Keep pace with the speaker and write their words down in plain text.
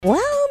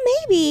Well,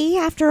 maybe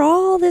after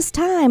all this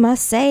time,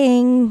 us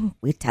saying,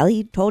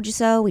 told you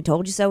so, we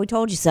told you so, we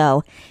told you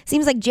so.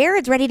 Seems like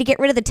Jared's ready to get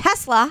rid of the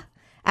Tesla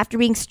after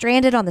being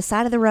stranded on the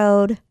side of the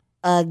road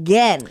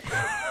again.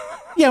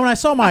 Yeah, when I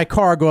saw my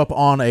car go up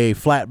on a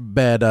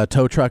flatbed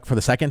tow truck for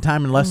the second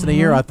time in less than a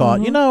year, I thought,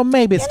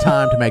 maybe it's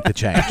time to make the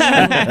change.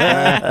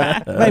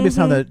 Maybe it's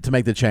time to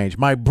make the change.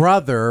 My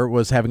brother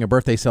was having a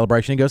birthday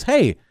celebration. He goes,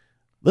 hey,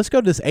 let's go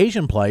to this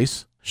Asian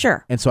place.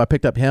 Sure. And so I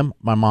picked up him.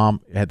 My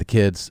mom had the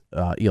kids.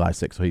 Eli's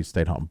sick, so he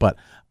stayed home. But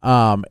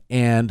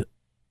and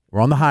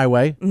we're on the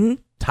highway. Mm-hmm.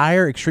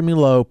 Tire extremely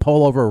low.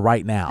 Pull over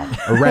right now.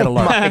 A red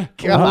alert. My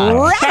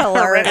God. Red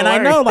alert. And I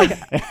know,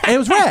 it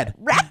was red.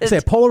 It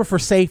said pull over for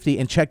safety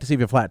and check to see if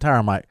you have a flat tire.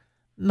 I'm like,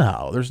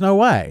 no, there's no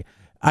way.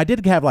 I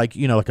did have like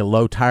a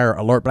low tire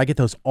alert, but I get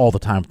those all the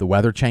time with the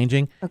weather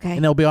changing. Okay.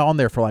 And they'll be on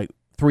there for like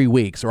 3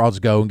 weeks, or I'll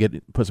just go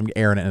and put some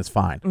air in it and it's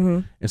fine. Mm-hmm.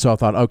 And so I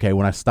thought, okay,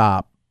 when I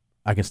stop,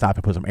 I can stop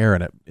and put some air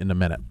in it in a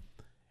minute.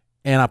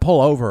 And I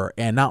pull over,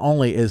 and not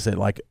only is it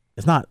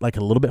it's not like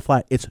a little bit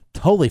flat, it's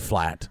totally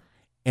flat,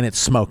 and it's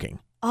smoking.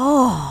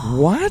 Oh.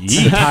 What?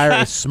 The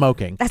tire is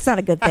smoking. That's not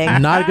a good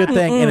thing. Not a good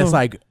thing, and it's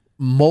like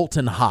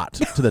molten hot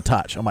to the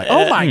touch. I'm like,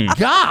 oh my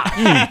God.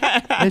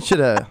 It should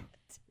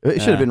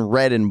have been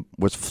red and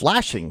was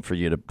flashing for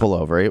you to pull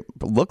over. It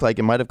looked like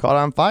it might have caught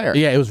on fire.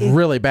 Yeah, it was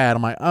really bad.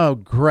 I'm like, oh,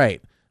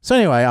 great. So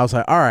anyway, I was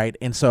like, all right.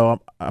 And so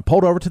I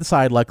pulled over to the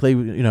side. Luckily,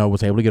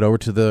 was able to get over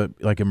to the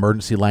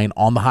emergency lane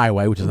on the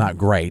highway, which is not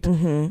great.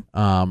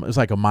 Mm-hmm. It was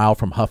like a mile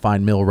from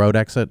Huffine Mill Road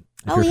exit.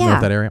 If you're familiar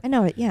with that area. I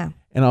know it, yeah.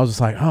 And I was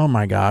just like, oh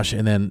my gosh.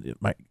 And then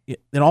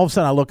all of a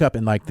sudden I look up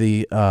and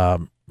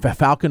the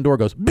Falcon door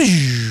goes,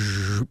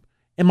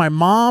 and my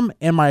mom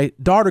and my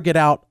daughter get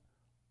out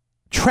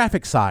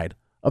traffic side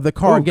of the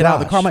car and get out of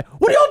the car. I'm like,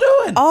 what are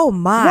y'all doing? Oh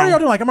my. What are y'all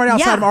doing? I'm already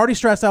outside. I'm already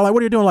stressed out. Like,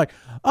 what are you doing? Like,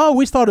 oh,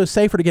 we thought it was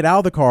safer to get out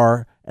of the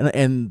car,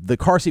 and the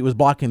car seat was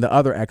blocking the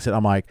other exit.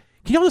 I'm like,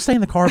 can y'all just stay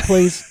in the car,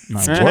 please?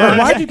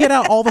 Why'd you get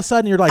out all of a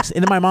sudden? You're like,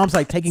 and then my mom's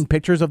taking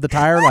pictures of the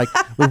tire,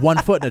 with 1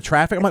 foot in the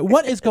traffic. I'm like,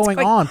 what is going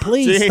on?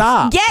 Please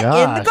stop. Get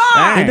in the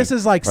car. And this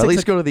is like or at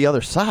least go to the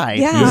other side.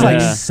 Yeah.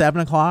 It's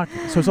 7 o'clock,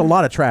 so it's a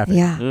lot of traffic.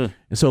 Yeah. And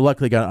so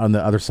luckily got on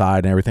the other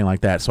side and everything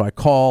like that. So I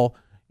call,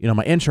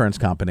 my insurance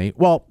company.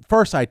 Well,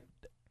 first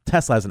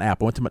Tesla has an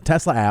app. I went to my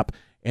Tesla app,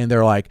 and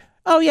they're like,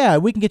 oh yeah,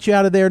 we can get you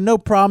out of there, no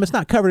problem. It's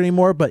not covered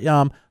anymore, but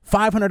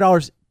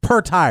 $500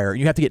 per tire.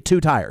 You have to get 2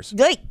 tires.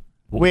 Good.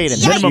 Wait a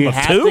minute. Minimum You of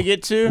have 2? to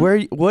get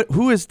 2?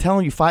 Who is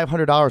telling you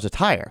 $500 a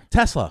tire?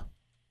 Tesla.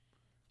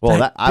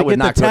 Well, I would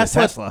not go to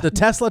Tesla. The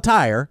Tesla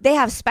tire. They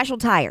have special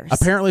tires.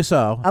 Apparently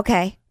so.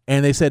 Okay.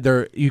 And they said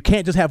you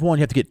can't just have one.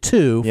 You have to get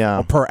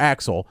 2 per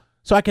axle.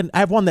 So I can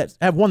have one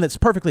that's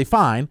perfectly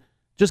fine.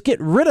 Just get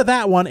rid of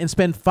that one and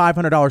spend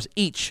 $500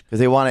 each. Because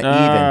they want it even.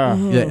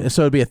 Mm-hmm. Yeah,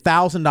 so it'd be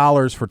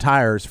 $1,000 for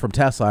tires from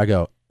Tesla. I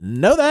go,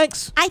 no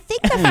thanks. I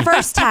think the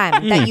first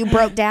time that you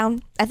broke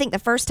down,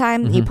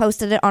 you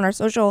posted it on our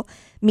social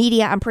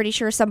media, I'm pretty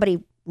sure somebody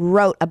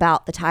wrote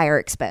about the tire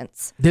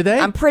expense. Did they?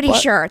 I'm pretty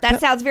sure. That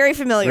sounds very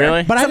familiar.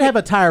 Really? But I did have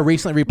a tire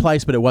recently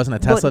replaced, but it wasn't a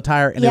Tesla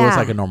tire, and it was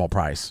like a normal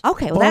price.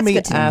 Okay, well, Let that's me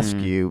good to know. ask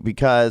you,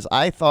 because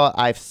I thought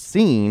I've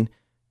seen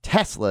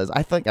Teslas.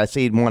 I think I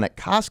seen one at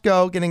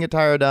Costco getting a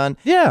tire done.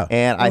 Yeah.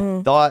 And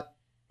I thought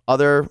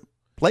other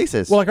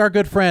places. Well, like our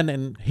good friend,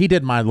 and he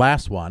did my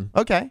last one.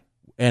 Okay.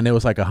 And it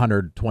was like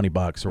 $120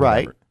 or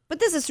whatever. But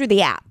this is through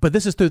the app. But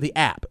this is through the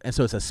app, and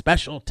so it's a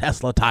special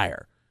Tesla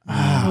tire.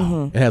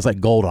 It has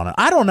gold on it.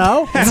 I don't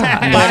know. But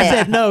I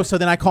said no, so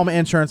then I called my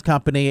insurance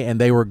company, and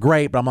they were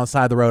great, but I'm on the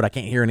side of the road. I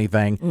can't hear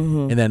anything.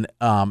 And then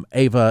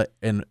Ava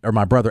or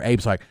my brother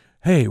Abe's like,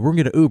 hey, we're going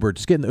to get an Uber.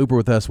 Just get in the Uber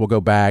with us. We'll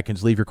go back and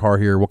just leave your car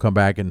here. We'll come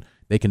back, and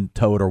they can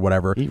tow it or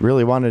whatever. He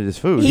really wanted his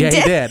food. He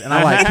did. And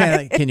I'm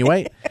like, can you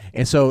wait?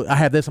 And so I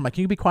have this. I'm like,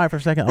 can you be quiet for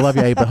a second? I love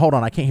you, Abe, but hold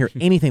on. I can't hear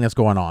anything that's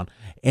going on.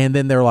 And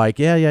then they're like,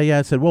 yeah.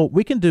 I said, well,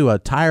 we can do a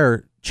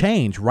tire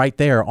change right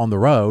there on the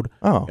road.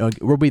 Oh.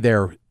 We'll be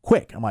there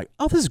quick. I'm like,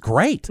 oh, this is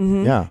great.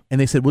 Yeah. And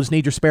they said, we'll just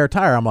need your spare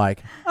tire. I'm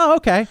like, oh,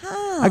 okay.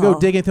 I go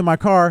digging through my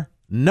car.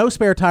 No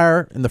spare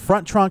tire in the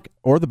front trunk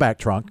or the back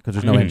trunk because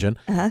there's no engine.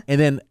 And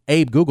then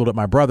Abe Googled it,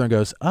 my brother, and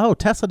goes, oh,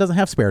 Tesla doesn't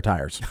have spare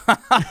tires.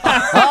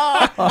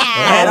 At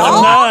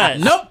all?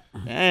 Nope.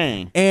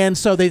 Dang. And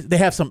so they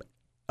have some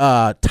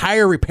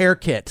tire repair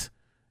kit,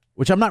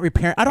 which I'm not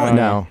repairing. I don't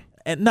know.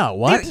 And no,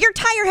 what? Your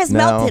tire has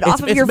melted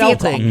off of your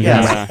melting.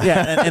 vehicle.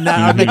 Yeah. And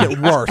that would make it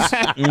worse.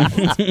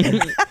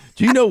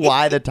 Do you know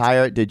why the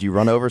tire? Did you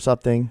run over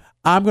something?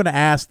 I'm going to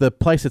ask. The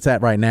place it's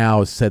at right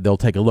now said they'll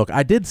take a look.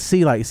 I did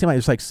see it seemed like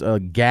there's like a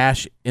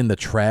gash in the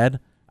tread.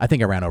 I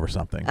think I ran over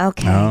something.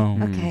 Okay.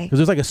 Okay. Because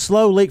there's like a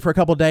slow leak for a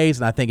couple of days,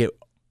 and I think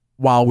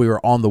while we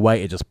were on the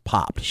way, it just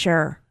popped.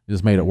 Sure. It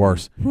just made it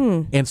worse.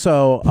 And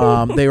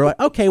so they were like,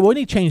 okay, well, we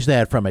need to change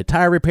that from a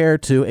tire repair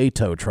to a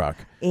tow truck.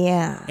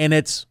 Yeah. And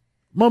it's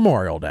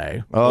Memorial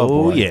Day. Oh,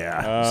 boy.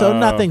 yeah. So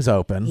nothing's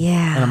open.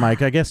 Yeah. And I'm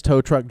like, I guess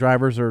tow truck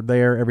drivers are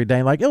there every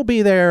day. Like, it'll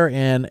be there.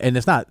 And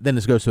it's not. Then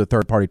it goes to a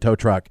third party tow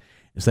truck.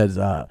 It says,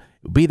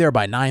 be there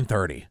by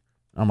 9:30.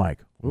 I'm like,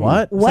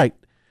 what? What?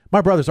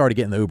 My brother's already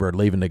getting the Uber,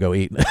 leaving to go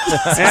eat. Screw you.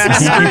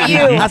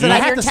 I said I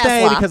and have your to stay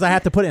Tesla. because I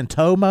have to put it in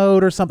tow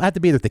mode or something. I have to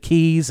be there with the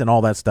keys and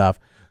all that stuff.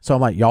 So I'm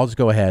like, y'all just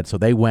go ahead. So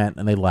they went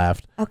and they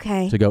left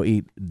Okay. to go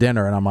eat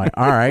dinner, and I'm like,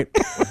 all right.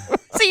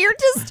 So you're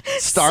just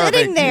Starving.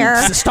 sitting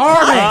there.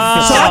 Starving.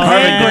 So I'm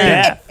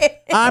hangry.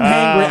 I'm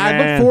hangry. I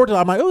man. look forward to it.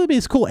 I'm like, oh, it'll be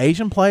this cool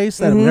Asian place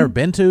that I've never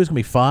been to. It's going to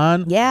be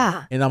fun.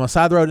 Yeah. And I'm on the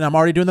side of the road, and I'm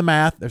already doing the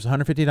math. There's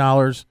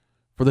 $150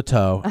 for the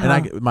tow,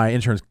 and my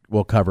insurance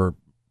will cover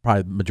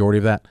probably the majority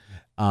of that.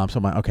 So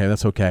I'm like, okay,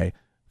 that's okay.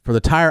 For the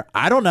tire,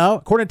 I don't know.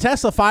 According to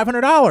Tesla,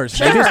 $500.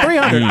 Maybe it's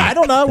 $300. I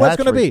don't know what's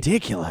going to be.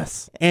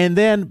 Ridiculous. And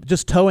then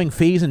just towing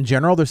fees in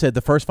general, they said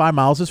the first 5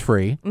 miles is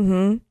free.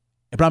 Mm-hmm.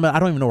 But I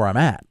don't even know where I'm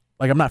at.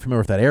 Like, I'm not familiar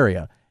with that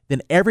area.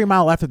 Then every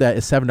mile after that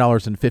is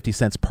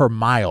 $7.50 per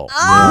mile.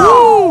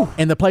 Oh.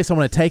 And the place I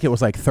want to take it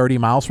was like 30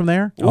 miles from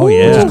there. Oh,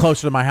 yeah. Which is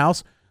closer to my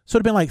house. So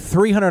it'd been like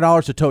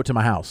 $300 to tow it to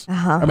my house.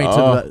 I mean,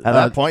 At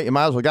that point, you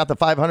might as well got the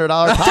 $500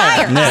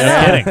 tire.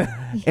 No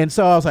kidding. and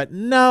so I was like,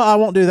 no, I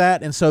won't do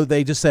that. And so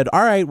they just said,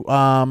 all right.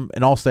 And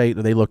Allstate,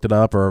 they looked it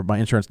up, or my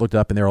insurance looked it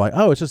up, and they were like,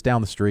 oh, it's just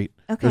down the street.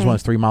 Okay. There's one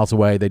that's 3 miles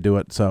away. They do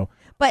it. So,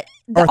 But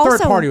or a third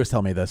also, party was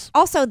telling me this.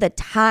 also the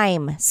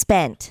time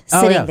spent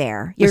Oh, sitting yeah.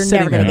 there. Just You're sitting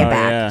never going to there. get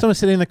Oh, back. yeah. So I'm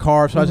sitting in the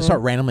car, so I just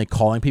start randomly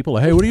calling people.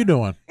 Like, hey, what are you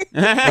doing?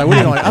 Like, what are you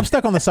doing? Like, I'm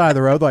stuck on the side of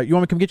the road. Like, you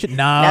want me to come get you?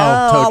 No,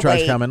 No, tow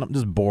truck's wait. coming. I'm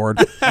just bored.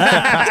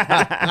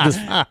 Just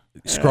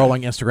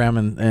scrolling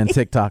Instagram and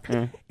TikTok.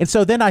 And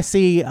so then I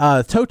see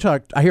tow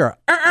truck. I hear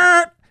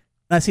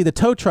and I see the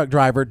tow truck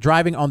driver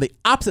driving on the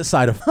opposite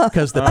side of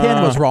because the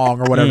pin was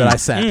wrong or whatever that I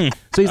sent.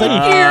 So he's like,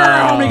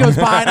 and he goes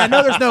by, and I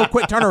know there's no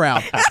quick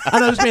turnaround. I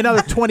know there's gonna be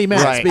another 20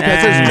 minutes Right.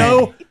 because there's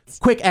no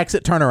quick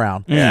exit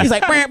turnaround. Yeah. He's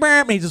like,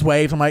 and he just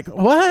waves. I'm like,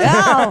 what?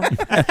 Oh,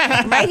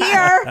 right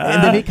here.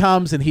 And then he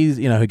comes and he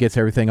gets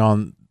everything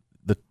on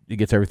the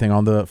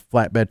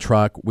flatbed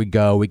truck. We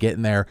get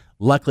in there.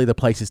 Luckily, the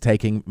place is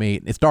taking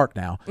me. It's dark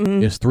now.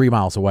 It's 3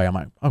 miles away. I'm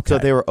like, okay. So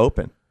they were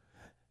open.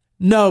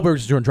 No, but we're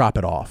just doing drop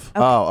it off.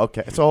 Oh,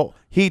 okay. So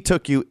he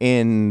took you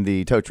in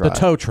the tow truck. The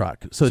tow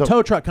truck. So the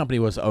tow truck company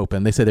was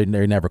open. They said they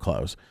never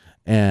close.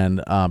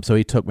 And so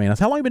he took me, and I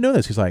said, how long have you been doing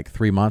this? He's like,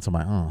 3 months. I'm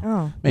like,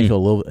 made me feel a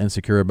little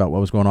insecure about what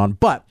was going on.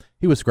 But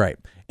he was great.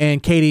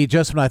 And Katie,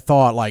 just when I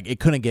thought like it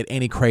couldn't get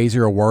any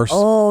crazier or worse,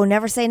 Oh,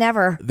 never say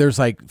never. there's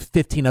like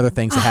 15 other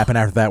things that happened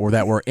after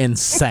that were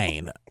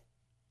insane.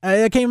 I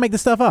can't even make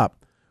this stuff up.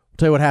 I'll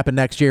tell you what happened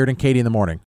next year and Katie in the morning.